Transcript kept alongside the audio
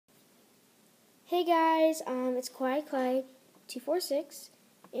Hey guys, it's Quiet Clay 246,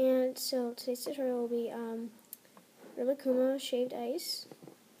 and so today's tutorial will be Rillakuma shaved ice,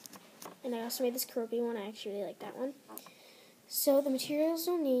 and I also made this Kirby one. I actually really like that one. So the materials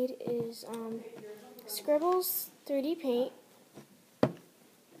you'll need is Scribbles 3D paint,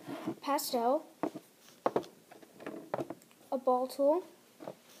 pastel, a ball tool,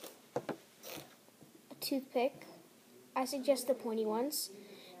 a toothpick. I suggest the pointy ones.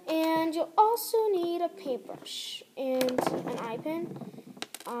 And you'll also need a paintbrush and an eye pen.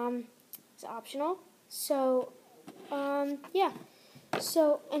 It's optional. So, yeah.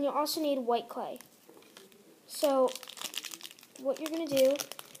 So, and you'll also need white clay. So, what you're going to do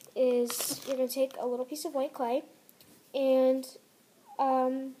is you're going to take a little piece of white clay and,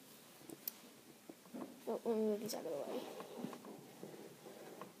 oh, let me move these out of the way.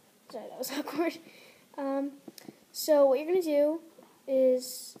 Sorry, that was awkward. So, what you're going to do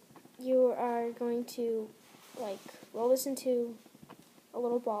is you are going to roll this into a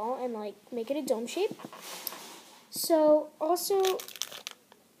little ball and make it a dome shape. So also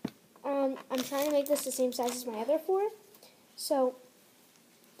I'm trying to make this the same size as my other four. So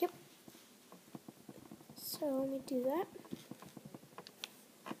yep. So let me do that.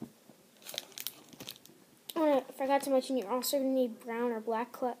 Oh, I forgot to mention you're also going to need brown or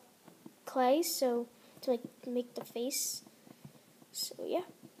black clay so to make the face. So yeah.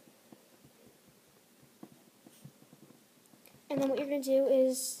 And then what you're going to do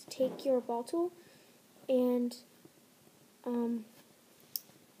is take your ball tool and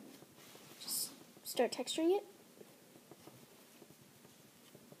just start texturing it.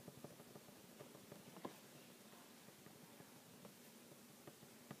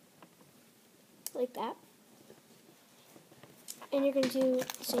 Like that. And you're going to do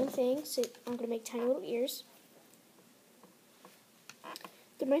the same thing. So I'm going to make tiny little ears.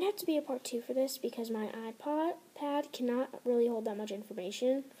 There might have to be a part 2 for this because my iPad cannot really hold that much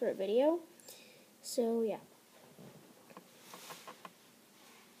information for a video. So, yeah.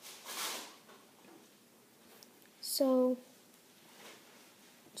 So,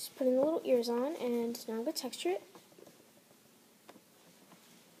 just putting the little ears on, and now I'm going to texture it.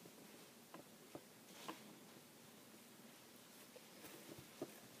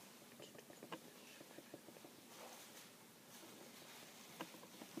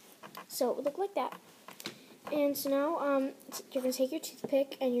 So it would look like that. And so now you're going to take your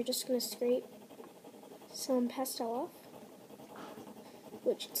toothpick and you're just going to scrape some pastel off,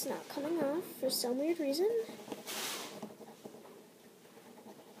 which it's not coming off for some weird reason.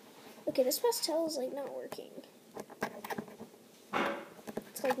 Okay, this pastel is not working.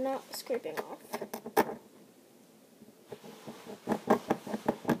 It's not scraping off.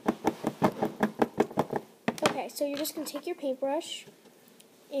 Okay, so you're just going to take your paintbrush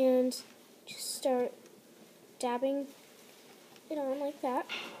and just start dabbing it on like that.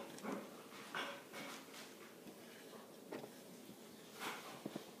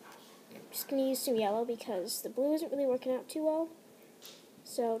 I'm just going to use some yellow because the blue isn't really working out too well.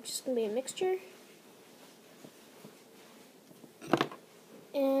 So just going to be a mixture.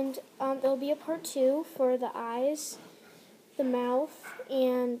 And there'll be a part 2 for the eyes, the mouth,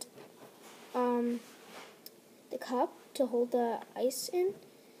 and the cup to hold the ice in.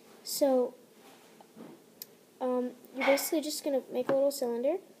 So, you're basically just going to make a little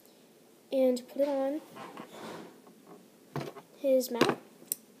cylinder and put it on his mouth,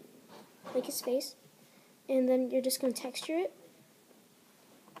 like his face, and then you're just going to texture it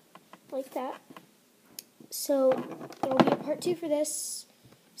like that. So, there will be a part 2 for this,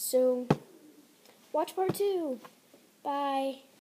 so watch part 2. Bye.